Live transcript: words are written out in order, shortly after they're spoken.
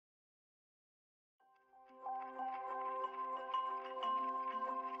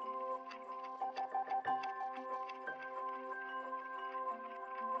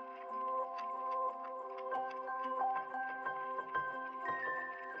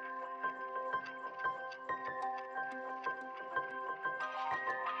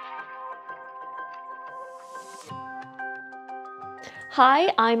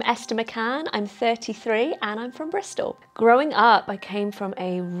Hi, I'm Esther McCann, I'm 33 and I'm from Bristol. Growing up, I came from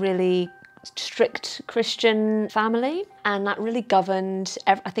a really strict Christian family, and that really governed,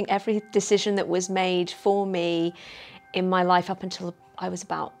 I think, every decision that was made for me in my life up until I was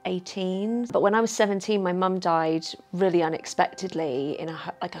about 18. But when I was 17, my mum died really unexpectedly in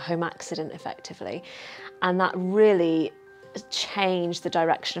a home accident, effectively. And that really changed the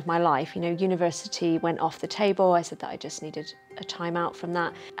direction of my life. You know, university went off the table. I said that I just needed a time out from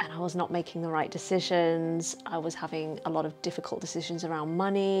that, and I was not making the right decisions. I was having a lot of difficult decisions around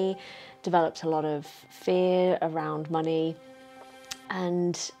money, developed a lot of fear around money,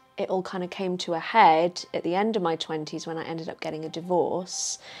 and it all kind of came to a head at the end of my 20s when I ended up getting a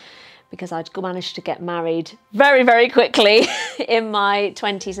divorce, because I'd managed to get married very, very quickly in my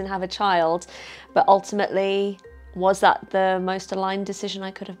 20s and have a child. But ultimately, was that the most aligned decision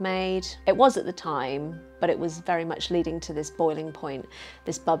I could have made? It was at the time, but it was very much leading to this boiling point,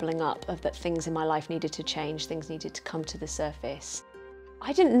 this bubbling up of that things in my life needed to change, things needed to come to the surface.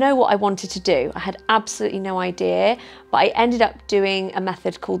 I didn't know what I wanted to do. I had absolutely no idea, but I ended up doing a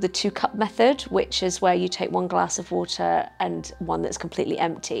method called the 2-cup method, which is where you take 1 glass of water and one that's completely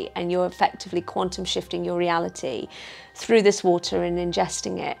empty, and you're effectively quantum shifting your reality through this water and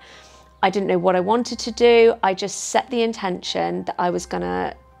ingesting it. I didn't know what I wanted to do. I just set the intention that I was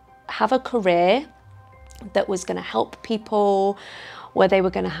gonna have a career that was gonna help people, where they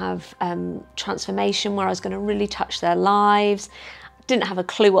were gonna have transformation, where I was gonna really touch their lives. Didn't have a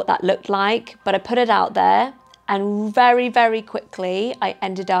clue what that looked like, but I put it out there, and very, very quickly I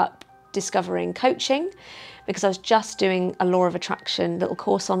ended up discovering coaching, because I was just doing a law of attraction little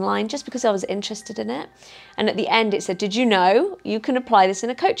course online just because I was interested in it. And at the end it said, did you know you can apply this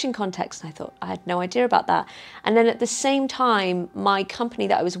in a coaching context? And I thought, I had no idea about that. And then at the same time, my company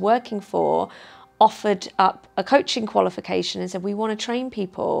that I was working for offered up a coaching qualification and said, we want to train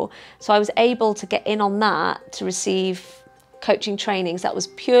people. So I was able to get in on that to receive coaching trainings. That was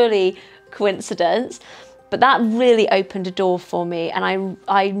purely coincidence, but that really opened a door for me, and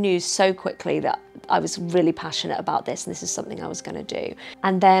I knew so quickly that I was really passionate about this, and this is something I was going to do.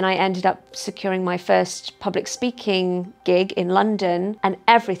 And then I ended up securing my first public speaking gig in London, and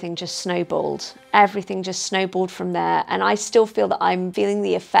everything just snowballed. Everything just snowballed from there, and I still feel that I'm feeling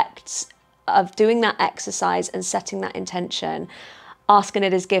the effects of doing that exercise and setting that intention. Asking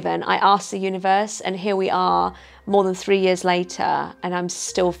it as given. I asked the universe, and here we are more than 3 years later, and I'm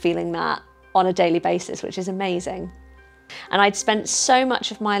still feeling that on a daily basis, which is amazing. And I'd spent so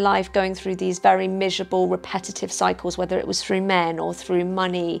much of my life going through these very miserable, repetitive cycles, whether it was through men or through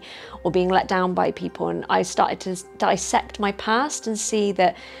money or being let down by people. And I started to dissect my past and see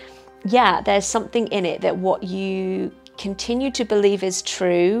that, yeah, there's something in it, that what you continue to believe is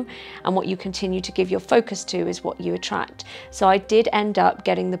true and what you continue to give your focus to is what you attract. So I did end up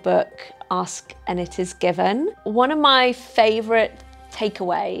getting the book Ask and It Is Given. One of my favorite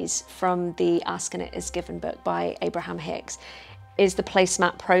takeaways from the Ask and It Is Given book by Abraham Hicks is the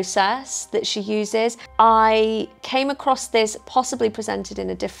placemat process that she uses. I came across this possibly presented in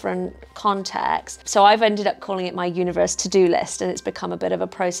a different context, so I've ended up calling it my universe to-do list, and it's become a bit of a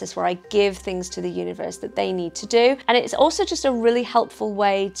process where I give things to the universe that they need to do. And it's also just a really helpful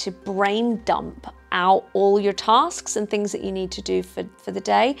way to brain dump out all your tasks and things that you need to do for the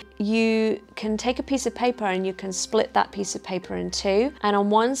day. You can take a piece of paper and you can split that piece of paper in two, and on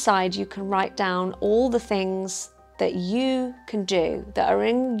one side you can write down all the things that you can do that are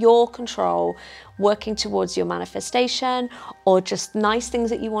in your control, working towards your manifestation, or just nice things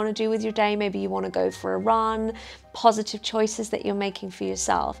that you want to do with your day. Maybe you want to go for a run, positive choices that you're making for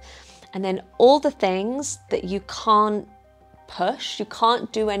yourself. And then all the things that you can't push, you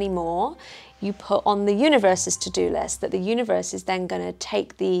can't do anymore, you put on the universe's to-do list, that the universe is then going to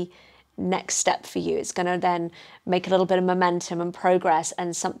take the next step for you. It's going to then make a little bit of momentum and progress,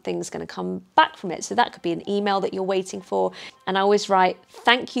 and something's going to come back from it. So that could be an email that you're waiting for, and I always write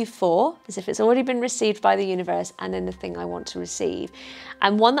thank you for, as if it's already been received by the universe, and then the thing I want to receive.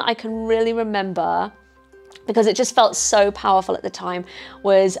 And one that I can really remember, because it just felt so powerful at the time,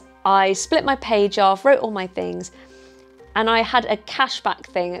 was I split my page off, wrote all my things, and I had a cashback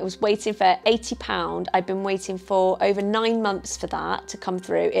thing. It was waiting for £80. I'd been waiting for over 9 months for that to come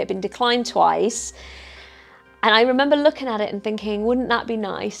through. It had been declined twice. And I remember looking at it and thinking, wouldn't that be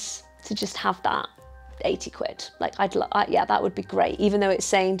nice to just have that 80 quid? Like, yeah, that would be great, even though it's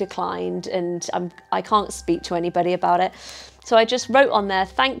saying declined and I can't speak to anybody about it. So I just wrote on there,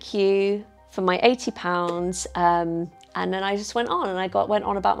 thank you for my £80. And then I just went on, and I went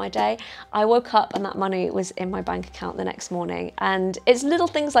on about my day. I woke up and that money was in my bank account the next morning. And it's little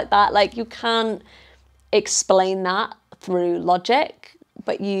things like that, like you can't explain that through logic,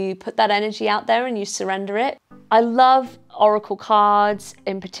 but you put that energy out there and you surrender it. I love oracle cards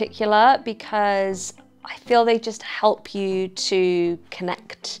in particular because I feel they just help you to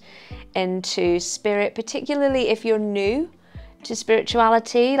connect into spirit, particularly if you're new to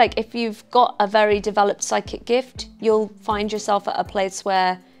spirituality. Like if you've got a very developed psychic gift, you'll find yourself at a place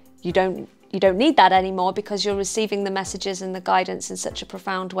where you don't need that anymore because you're receiving the messages and the guidance in such a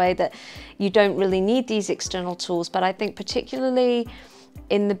profound way that you don't really need these external tools. But I think particularly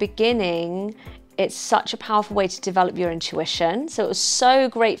in the beginning, it's such a powerful way to develop your intuition. So it was so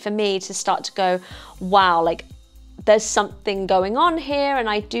great for me to start to go, wow, like there's something going on here and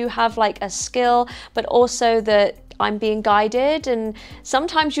I do have like a skill, but also that I'm being guided. And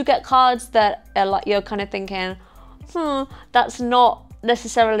sometimes you get cards that are like, you're kind of thinking, that's not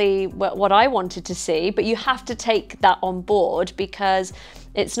necessarily what I wanted to see, but you have to take that on board because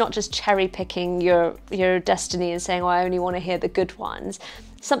it's not just cherry picking your destiny and saying, oh, I only want to hear the good ones.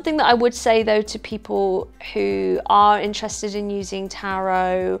 Something that I would say though to people who are interested in using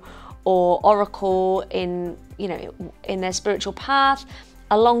tarot or oracle in their spiritual path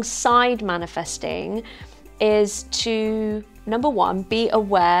alongside manifesting is to, number one, be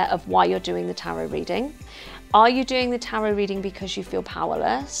aware of why you're doing the tarot reading. Are you doing the tarot reading because you feel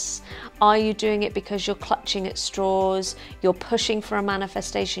powerless? Are you doing it because you're clutching at straws? You're pushing for a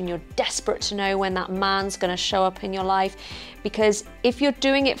manifestation. You're desperate to know when that man's going to show up in your life. Because if you're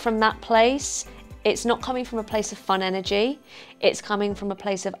doing it from that place, it's not coming from a place of fun energy. It's coming from a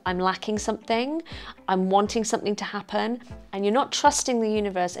place of I'm lacking something, I'm wanting something to happen, and you're not trusting the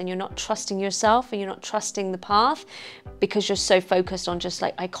universe and you're not trusting yourself and you're not trusting the path because you're so focused on just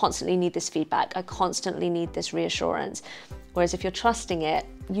like, I constantly need this feedback, I constantly need this reassurance. Whereas if you're trusting it,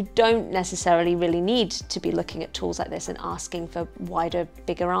 you don't necessarily really need to be looking at tools like this and asking for wider,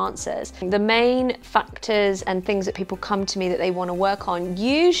 bigger answers. The main factors and things that people come to me that they want to work on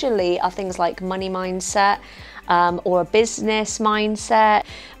usually are things like money mindset or a business mindset,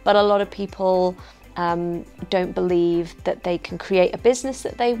 but a lot of people don't believe that they can create a business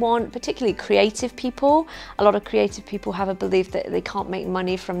that they want, particularly creative people. A lot of creative people have a belief that they can't make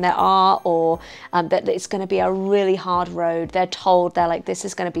money from their art or that it's going to be a really hard road. They're told, they're like, this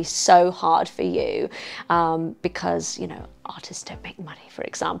is going to be so hard for you because, artists don't make money, for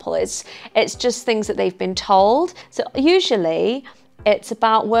example. It's just things that they've been told. So usually it's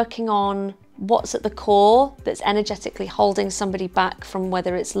about working on what's at the core that's energetically holding somebody back from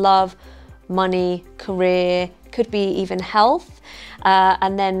whether it's love, money, career, could be even health,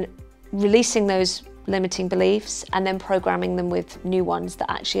 and then releasing those limiting beliefs and then programming them with new ones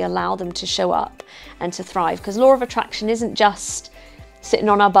that actually allow them to show up and to thrive. Because law of attraction isn't just sitting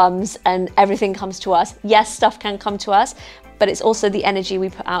on our bums and everything comes to us. Yes, stuff can come to us, but it's also the energy we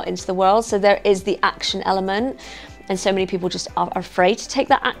put out into the world. So there is the action element. And so many people just are afraid to take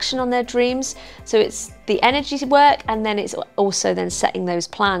that action on their dreams. So it's the energy work, and then it's also then setting those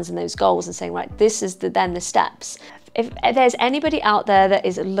plans and those goals and saying, right, this is then the steps. If there's anybody out there that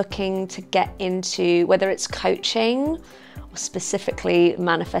is looking to get into, whether it's coaching or specifically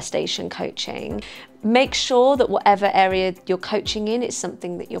manifestation coaching, make sure that whatever area you're coaching in is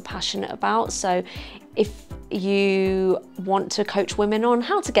something that you're passionate about. So if you want to coach women on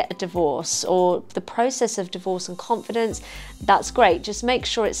how to get a divorce or the process of divorce and confidence, that's great. Just make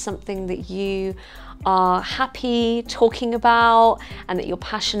sure it's something that you are happy talking about and that you're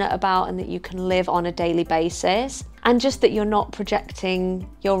passionate about and that you can live on a daily basis. And just that you're not projecting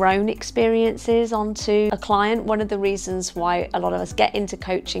your own experiences onto a client. One of the reasons why a lot of us get into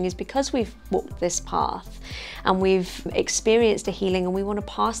coaching is because we've walked this path and we've experienced a healing and we want to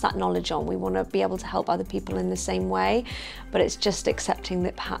pass that knowledge on. We want to be able to help other people in the same way, but it's just accepting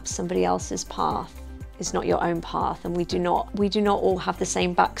that perhaps somebody else's path is not your own path, and we do not all have the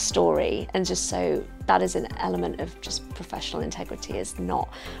same backstory. And just so that is an element of just professional integrity, is not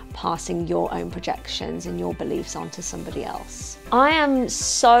passing your own projections and your beliefs onto somebody else. I am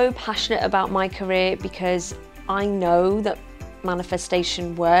so passionate about my career because I know that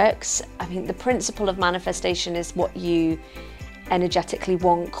manifestation works. I mean, the principle of manifestation is what you energetically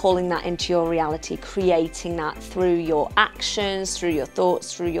want, calling that into your reality, creating that through your actions, through your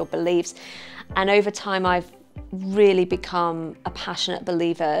thoughts, through your beliefs. And over time, I've really become a passionate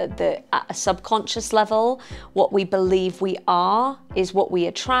believer that at a subconscious level, what we believe we are is what we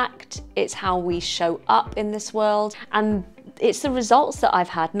attract. It's how we show up in this world. And it's the results that I've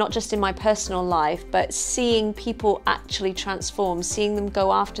had, not just in my personal life, but seeing people actually transform, seeing them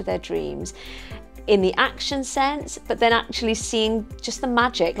go after their dreams. in the action sense, but then actually seeing just the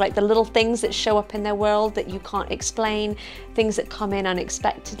magic, like the little things that show up in their world that you can't explain, things that come in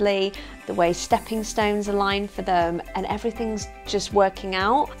unexpectedly, the way stepping stones align for them, and everything's just working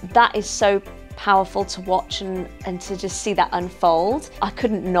out. That is so powerful to watch and to just see that unfold. I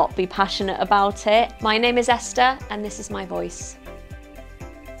couldn't not be passionate about it. My name is Esther, and this is my voice.